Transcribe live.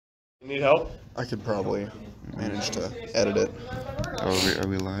Need help? I could probably manage to edit it. Are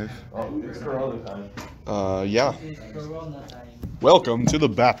we live? Oh, it's Corona time. Yeah. Welcome to the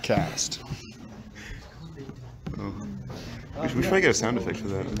BAPcast. Oh. We should probably get a sound effect for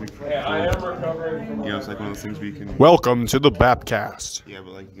that. Hey, I am recovering from. You know, it's like one of those things where you can. Welcome to the BAPcast. Yeah,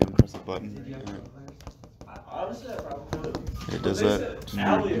 but like you can press a button. Honestly, I probably could. It does that.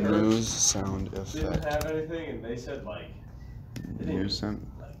 News sound Didn't effect. have anything, and they said like. News sound.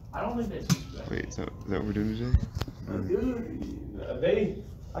 I don't think they. Wait, is that what we're doing today?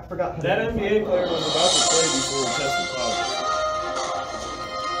 I forgot. That NBA player was about to play before he tested positive.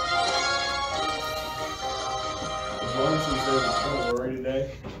 As long as he says it's going to worry today.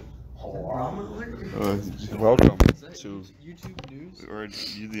 Welcome to. YouTube news? Or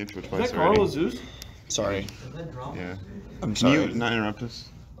you the intro Is twice that already. Carlos Zeus? Sorry. Yeah. I'm Can you sorry. not interrupt us?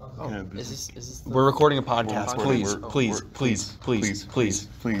 Is this the We're recording a podcast. We're Please, recording. please, please, please, please,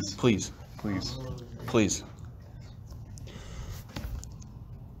 Please. please, Please. please.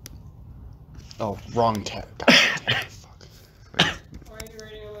 Oh, wrong tab. Why are you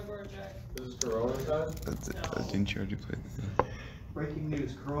rating on my board, Jack? This is Corona time? Didn't you already play? Breaking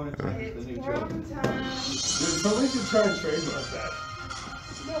news, Corona time is the new joke. Dude, somebody should try and trademark that.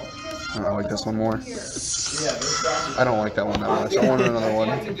 I like this one more. Yeah, there's doctors. I don't like that one that much. I want another one.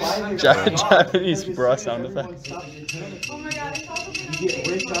 Japanese bra sound effect. Oh my god, it's also been You get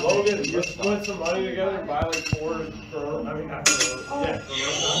ripped up. Logan, you split some money together and buy like 4 Corona. I mean, not Corona.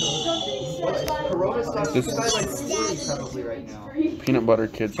 Yeah, Corona stock This is like 40 probably right now. Peanut butter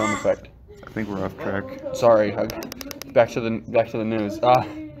kid sound effect. I think we're off track. Sorry. Back to the news.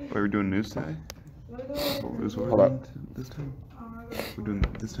 Wait, we're doing news today? What is what Hold we're up. doing this time? We're doing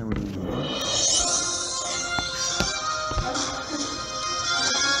news.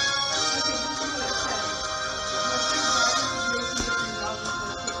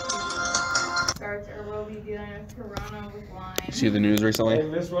 See the news Hey, recently?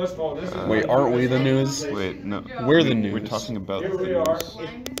 Miss Westfall, this is. Wait, aren't we the news? Wait, no. We're the news. We're talking about Here the we are. news.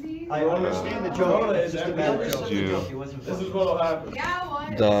 I understand the joke. It's just a bad joke. Yeah. It wasn't This is funny. what'll happen. Yeah,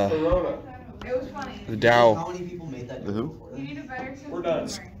 what? The Corona. It was funny. the Dow How many people made that The joke who? before? You need a better sense We're of done.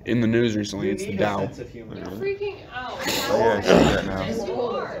 humor. in the news recently. You It's the need a Dow. sense of humor. Freaking out. Oh, yeah, I see that now.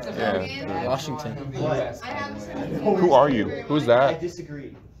 Yeah. Washington? What? I have Who are you? Who's I that?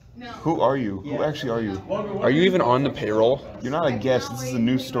 disagree. No. Who are you? Who actually are you? Are you even on the payroll? You're not a guest. This is a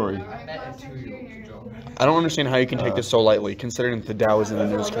news story. I don't understand how you can take this so lightly, considering that the Dow is in the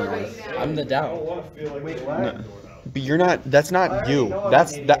news currently. I'm the I don't Dow. want to feel like Wait, they what? lied. But you're not. That's not you.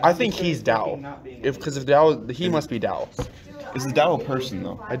 That's that. I think he's Dow. Because if Dow, he must be Dow. Is the Dow a person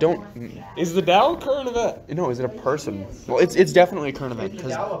though? I don't. Is the Dow a current event? No, is it a person? Well, it's definitely a current event.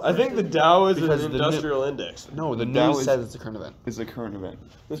 Because I think the Dow is Because an the industrial index. no, the Dow news is- says it's a current event. It's a current event.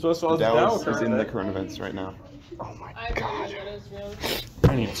 Miss Westfall, The is the Dow Dow a is current in the event? current events right now. Oh my god.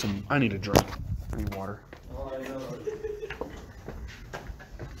 I need some. I need a drink. I need water. Oh, I know.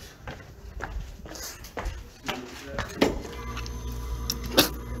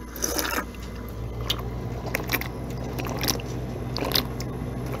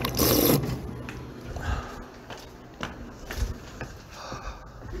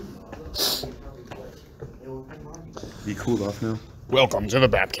 You cooled off now? Welcome to the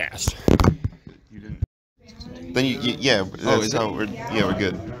BAPcast. You didn't. Then yeah. That's is it? how we're. Yeah, we're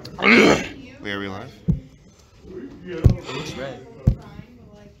good. Wait, are we live? It's red.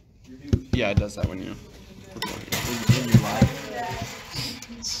 Yeah, it does that when you.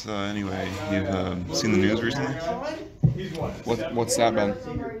 So anyway, you've seen the news recently? What's that been?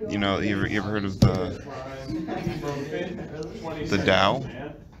 You know, you ever heard of the Dow?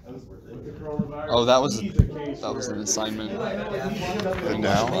 Oh, that was an assignment. The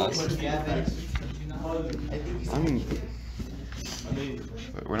Dow? I mean,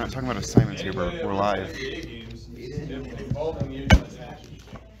 We're not talking about assignments here, but we're live.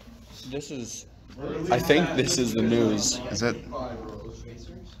 this is. I think this is the news. Is that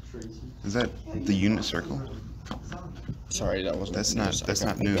the unit circle? Sorry, that wasn't. That's the not news. that's I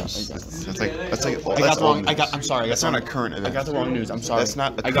not got- news. I got- That's like I that's got the old wrong. news. I'm sorry. That's not a current event. I got the wrong news. I'm sorry. That's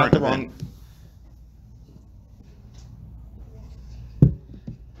not a I got current the wrong.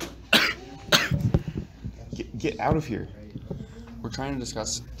 Get out of here. We're trying to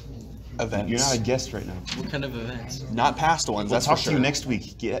discuss events. You're not a guest right now. What kind of events? Not past ones. We'll That's talk for to sure. you next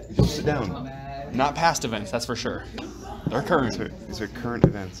week. Go sit down. Not past events. That's for sure. They're current. These are current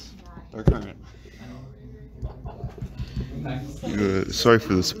events. They're current. Sorry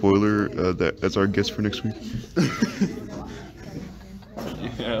for the spoiler. That's our guest for next week.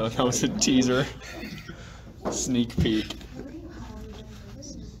 Yeah, that was a teaser. Sneak peek.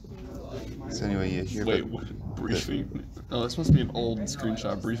 So anyway, you hear Wait, about briefing. Oh, this must be an old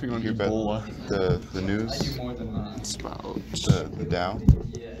screenshot. Briefing on hear about Ebola. the news, It's about the Dow.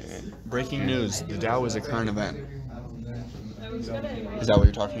 Yeah. breaking news. The Dow is a current event. Is that what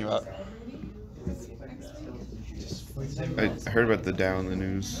you're talking about? I heard about the Dow in the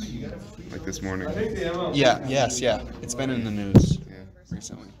news like this morning. Yeah. Yes. Yeah. It's been in the news Yeah.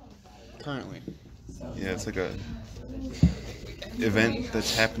 recently. Currently. Yeah, it's like a event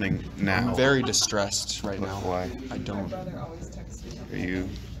that's happening now. I'm very distressed right now. Why? I don't. Are you?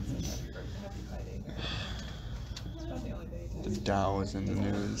 The Dow is in the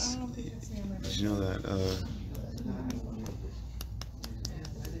news. Did you know that?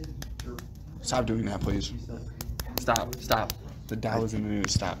 Stop doing that, please. Stop. Stop. The Dow is in the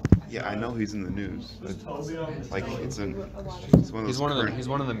news. Stop. Yeah, I know he's in the news. But, like it's one of those. He's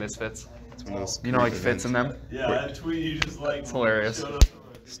one of the misfits. It's one of those You know, like current fits in events. them. Yeah, that tweet you just like. It's hilarious. showed up.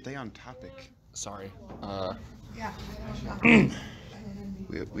 Stay on topic. Sorry.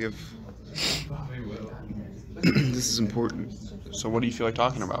 We have. This is important. So what do you feel like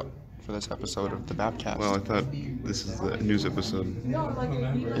talking about for this episode of the BAPcast? Well, I thought this is the news episode.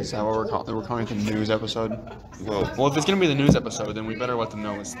 Is that what we're calling it, the news episode? Well, If it's gonna be the news episode, then we better let them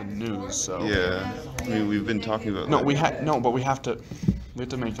know it's the news. So. yeah. I mean, we've been talking about. No, like, but we have to let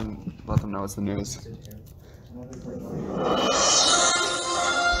them know it's the news.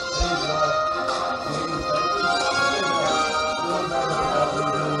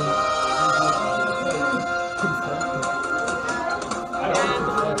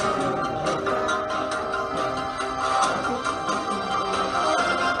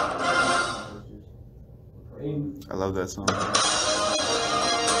 I love that song.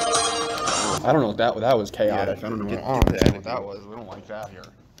 I don't know what that was chaotic. Yeah, I don't know get what the that editing. was. We don't like that here.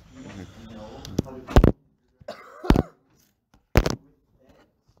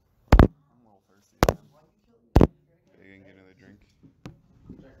 Are you gonna get another drink?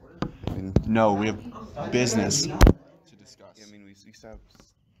 I mean, No, we have business to discuss. yeah, I mean, we stopped,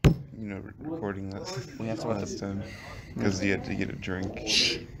 recording this. We have to last time because you had to get a drink.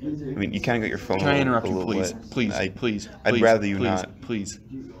 I mean, you kind of got your phone. Can I interrupt a you, little please? wet. Please, I- please. I'd please, rather you please, not. Please.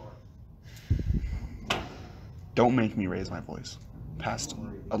 Don't make me raise my voice past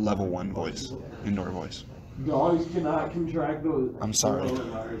a level 1 voice, indoor voice. Dogs cannot contract those. I'm sorry.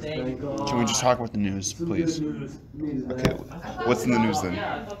 coronavirus, thank God. Can we just talk about the news, please? Okay, what's in the news then?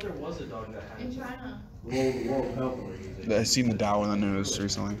 Yeah, I thought there was a dog that had In China. World Health Organization. I seen the Dow in the news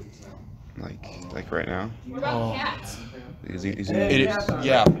recently. Like right now? What about cats? Is he It is,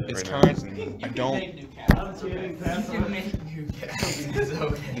 yeah, it's Right now, current. he's in- I don't. I'm kidding, cats are-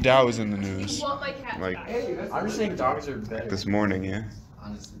 The Dow is in the news. Want my cat Like- back. I'm just saying dogs are better. this morning, yeah.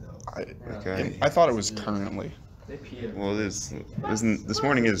 Honestly, though. Okay. I thought it was currently. They pee at Well, it is. This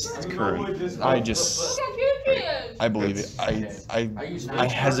morning is current. I just. I believe it. I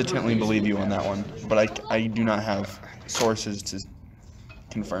hesitantly believe you on that one, but I do not have sources to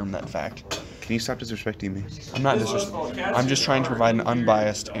confirm that fact. Can you stop disrespecting me? I'm not disrespectful. I'm just trying to provide an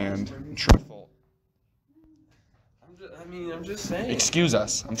unbiased and truthful. I'm just saying. Excuse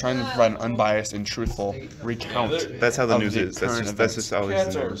us. I'm trying to provide an unbiased and truthful recount. That's how the of news the is. That's current just always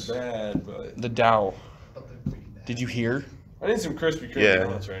Cats the are news. bad, but The Dow. Did you hear? I need some Krispy Kreme Yeah.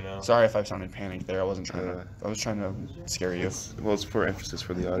 donuts right now. Sorry if I sounded panicked there. I wasn't trying to. I was trying to scare you. Well, it's for emphasis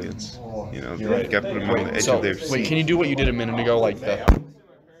for the audience. You know, You're right. you got to put them on the edge So of their seat. wait, can you do what you did a minute ago, like the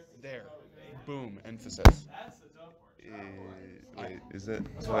there, boom, emphasis. Wait, is that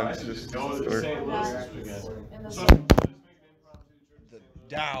what emphasis? Go to Or, St. Louis this weekend. The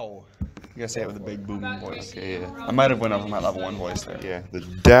Dow. You gotta say it with a big booming voice. okay, yeah, I might have went over my level 1 voice there. yeah, the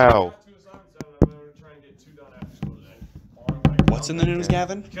Dow. What's in the news,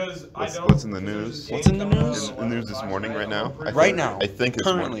 Gavin? Because What's in the news? What's in the news? The news this morning, right now. Right now. I think it's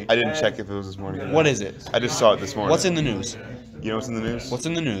Currently. I didn't check if it was this morning. What is it? I just saw it this morning. What's in the news? You know what's in the news? What's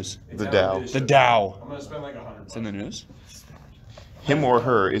in the news? The Dow. The Dow. I'm gonna spend like $100. It's in the news. Him or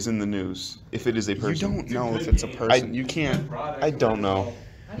her is in the news. If it is a You person. don't know if it's a person. You can't. I don't know.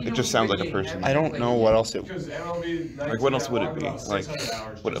 It just sounds like a person. I don't know what else it. Because MLB Like, what else would it be? Like,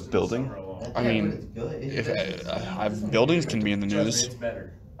 what, a building? I mean, if buildings can be in the news.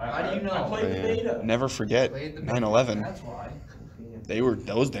 How do you know? I played the beta. Never forget 9/11. They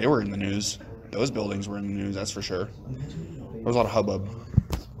were in the news. Those buildings were in the news. That's for sure. There was a lot of hubbub.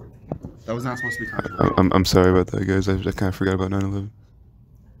 That was not supposed to be controversial. I'm sorry about that, guys. I kind of forgot about 9/11.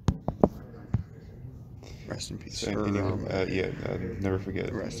 Rest in peace. So, anyway, never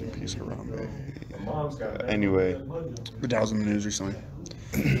forget. Rest in peace, Harambe. Anyway, The Dow's in the news recently.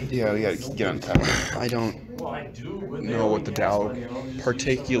 yeah, we gotta get on top. I don't know what the Dow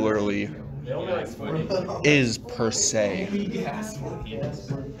particularly They only like 40. is per se,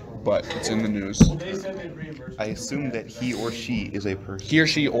 but it's in the news. They said they'd reimburse. I assume that he or she is a person. He or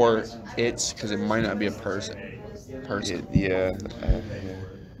she or it's, because it might not be a person. Yeah.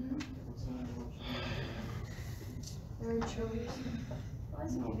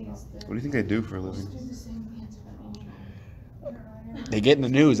 What do you think I do for a living? They get in the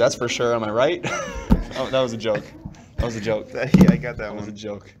news, that's for sure. Am I right? Oh, that was a joke. That was a joke. Yeah, I got that That was a one.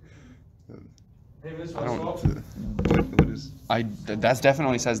 joke. Hey, Miss I don't- Westphal. What is? That's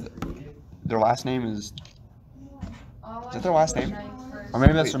definitely says their last name is that their last name? Or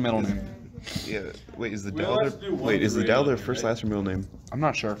maybe that's their middle name. Yeah. Wait, is the We Dow allowed their? to do one Wait, is the degree Dow on their every first, day. last, or middle name? I'm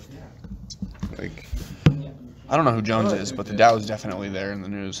not sure. Like, I don't know who Jones is, but the Dow is definitely there in the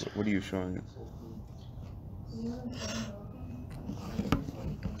news. what are you showing us?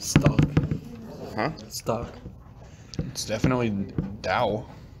 Stock. Huh? Stock. It's definitely Dow.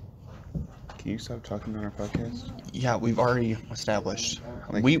 Can you stop talking on our podcast? Yeah, we've already established.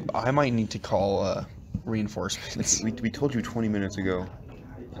 Like- I might need to call reinforcements. We told you 20 minutes ago.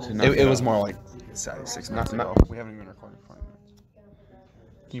 to knock It was out. more like 6 minutes ago. We haven't even recorded 20 minutes.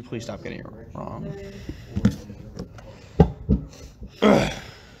 Can you please stop getting it wrong?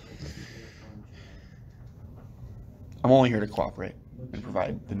 I'm only here to cooperate and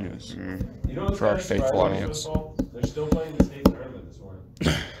provide the news. You know what's For our kinda faithful surprising, audience. Westphal? They're still playing the state tournament this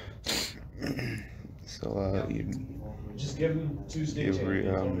morning. So, Just give them 2 state You agree,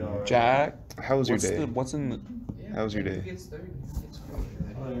 champions. they'll be all right. Jack, how was your day? what's in the? How was your day?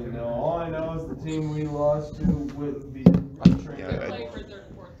 I don't even know. All I know is the team we lost to would be Yeah,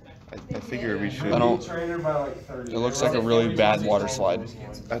 I figure we should. I don't- trainer by like 30. It looks like a really bad water slide.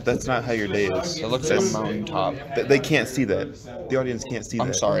 That's not how your day is. It looks like a mountaintop. They can't see that. The audience can't see that.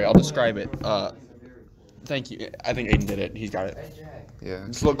 I'm sorry, I'll describe it. Thank you. I think Aiden did it. He's got it. Yeah.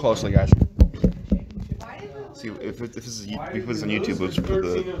 Just look closely, guys. See, if this is we put this on YouTube, let's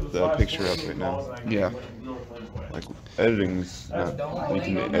put the picture up right now. Yeah. Like editing's not. We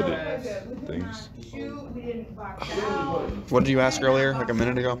can edit things. What did you ask earlier, like a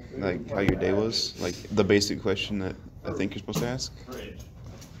minute ago? Like how your day was. Like the basic question that I think you're supposed to ask.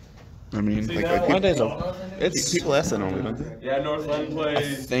 I mean, Like my day's okay. It's. people ask that normally, don't they? Yeah, Northland I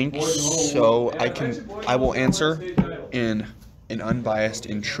plays. think so. I will answer in an unbiased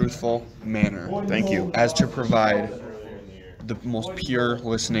and truthful manner. Thank you. As to provide the most pure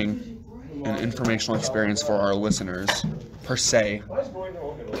listening and informational experience for our listeners, per se.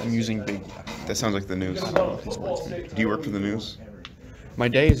 I'm using big. That sounds like the news. Do you work for the news? My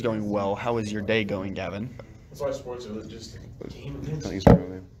day is going well. How is your day going, Gavin? That's why sports are just. Don't use my real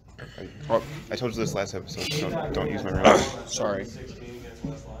name. I told you this last episode. So don't use my real name. Sorry.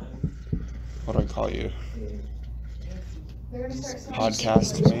 What do I call you?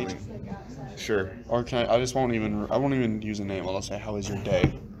 Podcast mate? Sure. Or can I just won't even use a name. I'll just say, how is your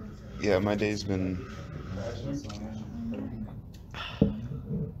day? Yeah, my day's been.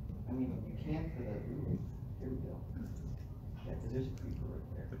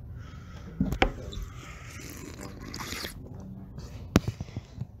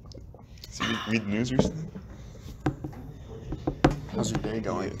 So you read the news recently? How's your day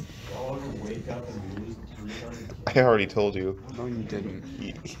going? I already told you. No, you didn't.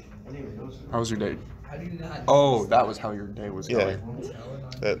 How was your day? Oh, that was how your day was Yeah. going.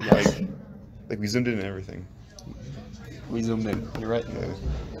 That like we zoomed in and everything. We zoomed in. You're right. Yeah.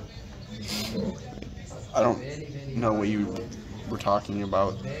 I don't know what you were talking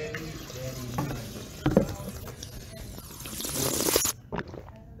about.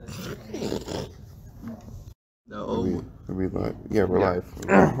 No. Are we live? Yeah, we're live.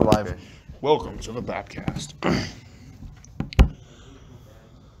 We're live. Welcome to the BAPcast.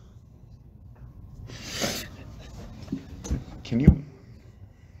 Can you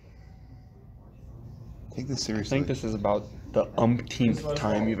take this I seriously? think this is about the umpteenth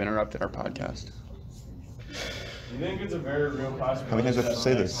time you've interrupted our podcast. You think it's a very real possibility? How many times do I have to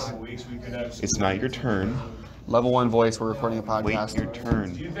say that in the this? next couple weeks we could have It's not your turn. Level 1 voice, we're recording a Wait podcast. your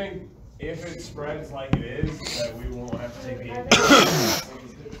turn. Do you think if it spreads like it is, that we won't have to take the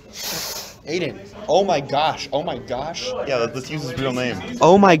Aiden. Oh my gosh. Oh my gosh. Yeah, let's use his real name.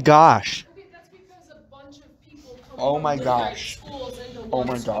 Oh my gosh. Okay, that's because a bunch of people come Oh from my different gosh. schools into Oh one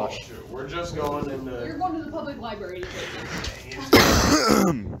my school. gosh. We're just going You're into. going to the public library to take it.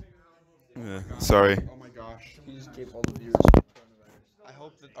 Yeah, sorry. Oh my gosh. He just gave all the viewers. I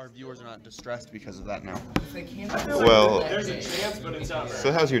hope that our viewers are not distressed because of that now. Well, There's a chance, but it's not.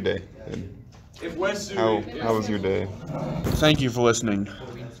 so how's your day? If West How was your day? Thank you for listening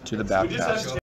to the we just have BAPcast. to